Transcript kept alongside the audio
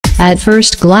At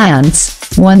first glance,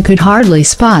 one could hardly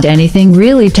spot anything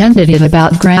really tentative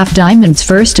about Graff Diamonds'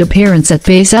 first appearance at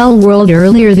Baselworld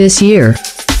earlier this year.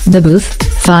 The booth,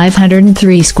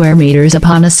 503 square meters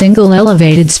upon a single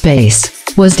elevated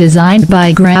space, was designed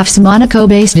by Graff's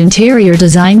Monaco-based interior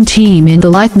design team in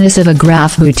the likeness of a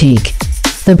Graff Boutique.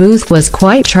 The booth was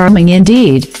quite charming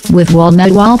indeed, with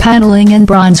walnut wall paneling and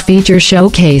bronze feature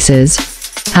showcases.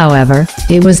 However,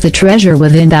 it was the treasure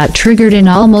within that triggered an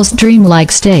almost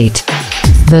dreamlike state.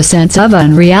 The sense of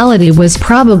unreality was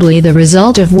probably the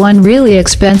result of one really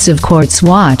expensive quartz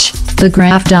watch, the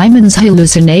Graff Diamonds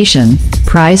Hallucination,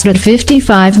 priced at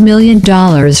 $55 million.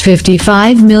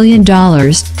 $55 million,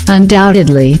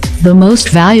 undoubtedly, the most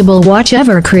valuable watch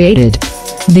ever created.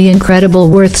 The incredible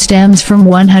worth stems from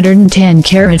 110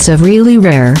 carats of really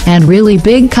rare and really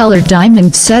big colored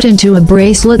diamonds set into a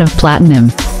bracelet of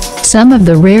platinum. Some of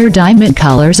the rare diamond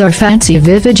colors are fancy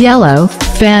vivid yellow,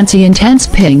 fancy intense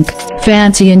pink,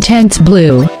 fancy intense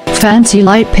blue, fancy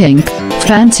light pink,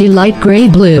 fancy light gray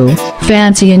blue,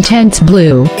 fancy intense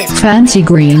blue, fancy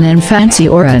green and fancy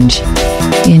orange.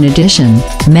 In addition,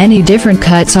 many different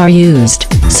cuts are used,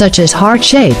 such as heart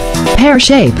shape, pear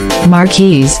shape,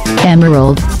 marquise,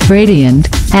 emerald, radiant,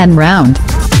 and round.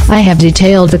 I have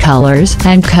detailed the colors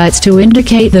and cuts to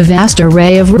indicate the vast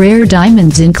array of rare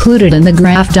diamonds included in the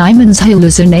Graff Diamonds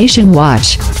Hallucination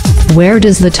watch. Where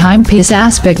does the timepiece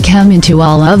aspect come into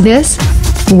all of this?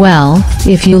 Well,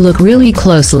 if you look really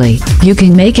closely, you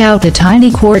can make out the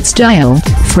tiny quartz dial,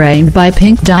 framed by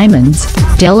pink diamonds,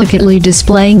 delicately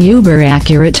displaying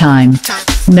uber-accurate time.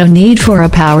 No need for a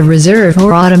power reserve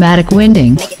or automatic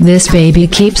winding, this baby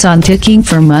keeps on ticking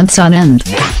for months on end.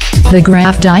 The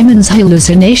Graff Diamonds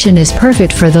Hallucination is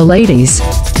perfect for the ladies.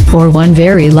 Or one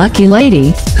very lucky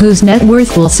lady, whose net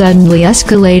worth will suddenly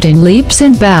escalate in leaps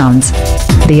and bounds.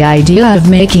 The idea of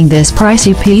making this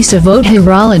pricey piece of haute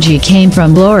horology came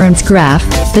from Lawrence Graff,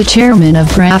 the chairman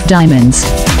of Graff Diamonds.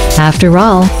 After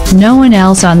all, no one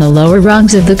else on the lower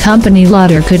rungs of the company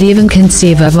ladder could even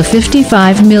conceive of a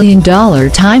 $55 million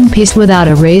timepiece without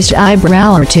a raised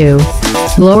eyebrow or two.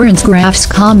 Lawrence Graff's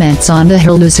comments on the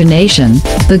hallucination.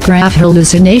 The Graff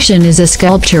Hallucination is a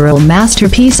sculptural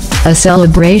masterpiece, a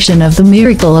celebration of the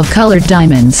miracle of colored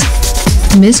diamonds.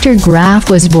 Mr. Graff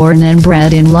was born and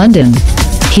bred in London.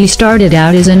 He started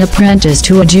out as an apprentice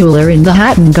to a jeweler in the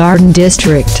Hatton Garden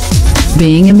district.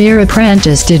 Being a mere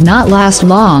apprentice did not last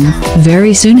long.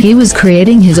 Very soon he was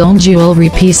creating his own jewelry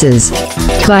pieces.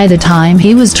 By the time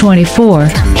he was 24,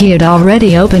 he had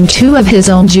already opened 2 of his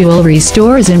own jewelry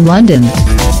stores in London.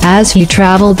 As he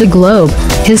traveled the globe,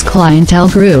 his clientele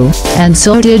grew, and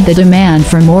so did the demand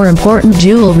for more important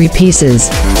jewelry pieces.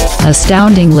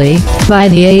 Astoundingly, by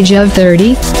the age of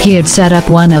 30, he had set up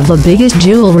one of the biggest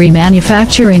jewelry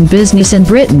manufacturing business in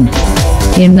Britain.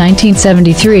 In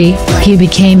 1973, he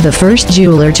became the first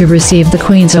jeweler to receive the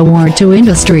Queen's Award to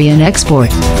Industry and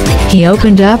Export. He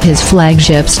opened up his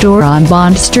flagship store on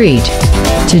Bond Street.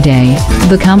 Today,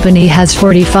 the company has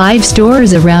 45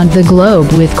 stores around the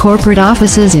globe with corporate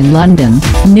offices in London,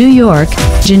 New York,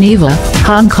 Geneva,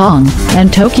 Hong Kong,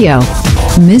 and Tokyo.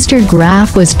 Mr.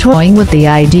 Graff was toying with the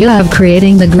idea of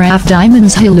creating the Graff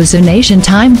Diamonds Hallucination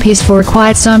timepiece for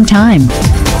quite some time.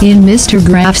 In Mr.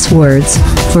 Graff's words,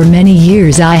 "For many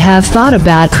years I have thought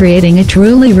about creating a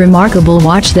truly remarkable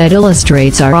watch that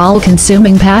illustrates our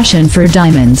all-consuming passion for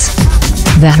diamonds.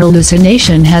 The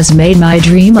hallucination has made my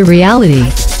dream a reality.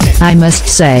 I must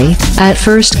say, at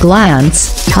first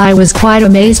glance, I was quite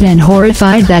amazed and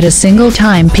horrified that a single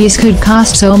timepiece could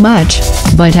cost so much,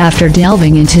 but after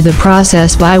delving into the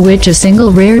process by which a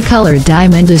single rare colored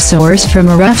diamond is sourced from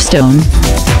a rough stone,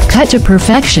 cut to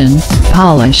perfection,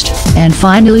 polished, and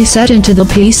finally set into the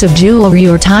piece of jewelry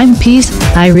or timepiece,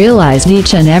 I realized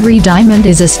each and every diamond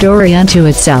is a story unto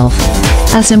itself."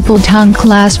 A simple tongue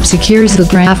clasp secures the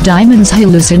Graff Diamonds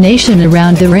Hallucination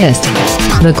around the wrist.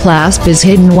 The clasp is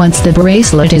hidden once the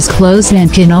bracelet is closed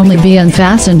and can only be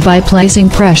unfastened by placing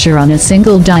pressure on a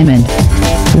single diamond.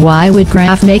 Why would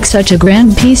Graff make such a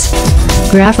grand piece?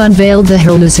 Graff unveiled the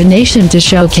hallucination to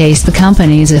showcase the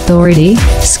company's authority,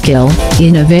 skill,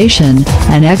 innovation,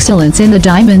 and excellence in the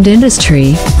diamond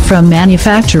industry, from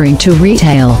manufacturing to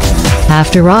retail.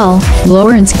 After all,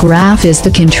 Lawrence Graff is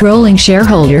the controlling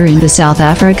shareholder in the South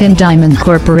African Diamond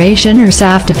Corporation, or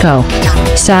SAFTICO.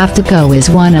 SAFTICO is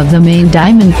one of the main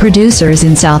diamond producers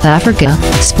in South Africa,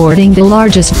 sporting the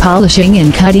largest polishing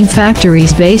and cutting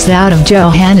factories based out of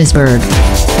Johannesburg.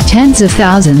 Tens of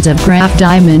thousands of Graff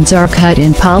diamonds are cut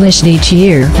and polished each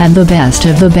year, and the best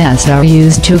of the best are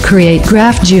used to create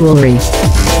Graff jewelry.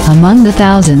 Among the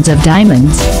thousands of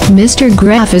diamonds, Mr.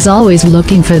 Graff is always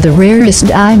looking for the rarest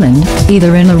diamond,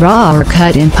 either in a raw or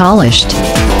cut and polished.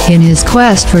 In his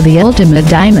quest for the ultimate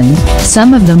diamond,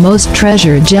 some of the most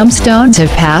treasured gemstones have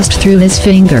passed through his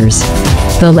fingers.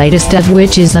 The latest of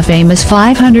which is the famous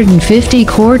 550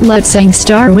 carat Lutseng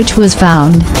star, which was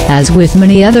found, as with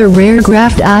many other rare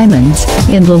Graff diamonds,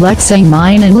 in the Lutseng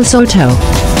mine in Lesotho.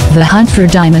 The hunt for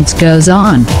diamonds goes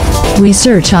on. We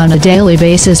search on a daily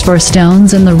basis for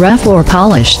stones in the rough or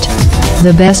polished.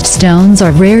 The best stones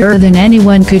are rarer than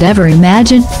anyone could ever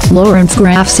imagine, Lawrence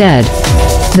Graff said.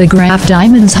 The Graff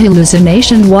Diamonds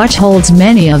Hallucination watch holds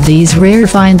many of these rare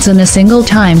finds in a single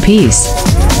timepiece.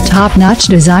 Top-notch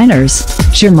designers,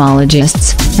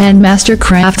 gemologists, and master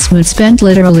craftsmen spent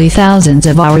literally thousands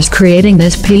of hours creating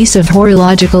this piece of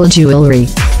horological jewelry.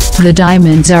 The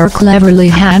diamonds are cleverly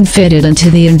hand-fitted into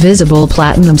the invisible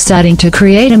platinum setting to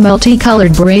create a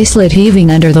multicolored bracelet heaving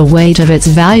under the weight of its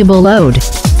valuable load.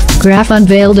 Graff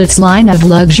unveiled its line of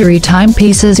luxury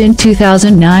timepieces in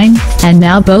 2009, and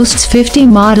now boasts 50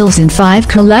 models in 5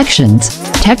 collections: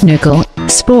 technical,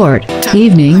 sport,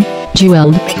 evening,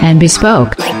 jeweled, and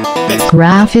bespoke.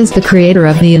 Graff is the creator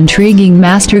of the intriguing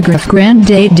Master Graff Grand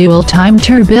Date Dual Time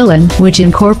Tourbillon, which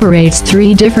incorporates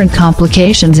 3 different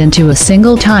complications into a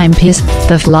single timepiece: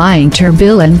 the flying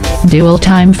tourbillon, dual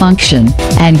time function,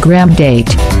 and Grand Date.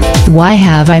 Why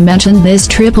have I mentioned this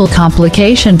triple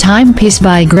complication timepiece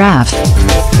by Graff?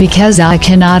 Because I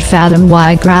cannot fathom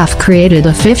why Graff created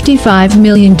a $55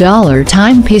 million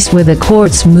timepiece with a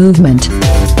quartz movement.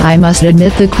 I must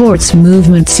admit the quartz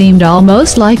movement seemed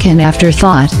almost like an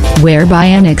afterthought, whereby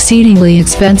an exceedingly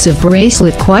expensive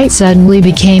bracelet quite suddenly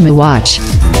became a watch.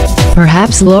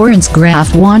 Perhaps Lawrence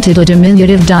Graff wanted a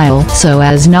diminutive dial so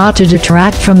as not to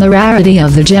detract from the rarity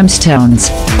of the gemstones.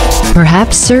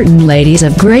 Perhaps certain ladies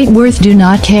of great worth do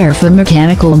not care for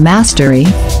mechanical mastery,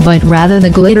 but rather the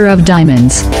glitter of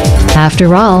diamonds.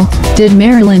 After all, did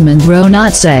Marilyn Monroe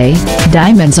not say,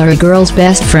 "Diamonds are a girl's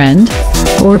best friend"?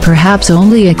 Or perhaps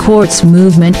only a quartz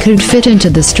movement could fit into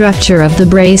the structure of the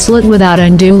bracelet without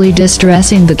unduly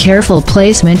distressing the careful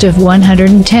placement of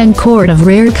 110 carat of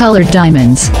rare colored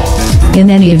diamonds. In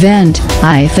any event,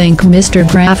 I think Mr.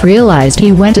 Graff realized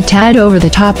he went a tad over the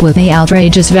top with the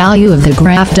outrageous value of the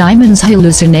Graff Diamonds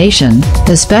Hallucination,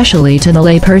 especially to the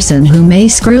layperson who may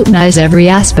scrutinize every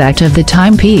aspect of the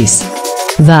timepiece.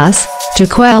 Thus, to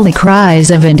quell the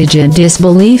cries of indigent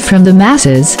disbelief from the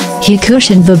masses, he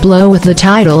cushioned the blow with the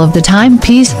title of the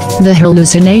timepiece, The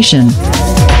Hallucination.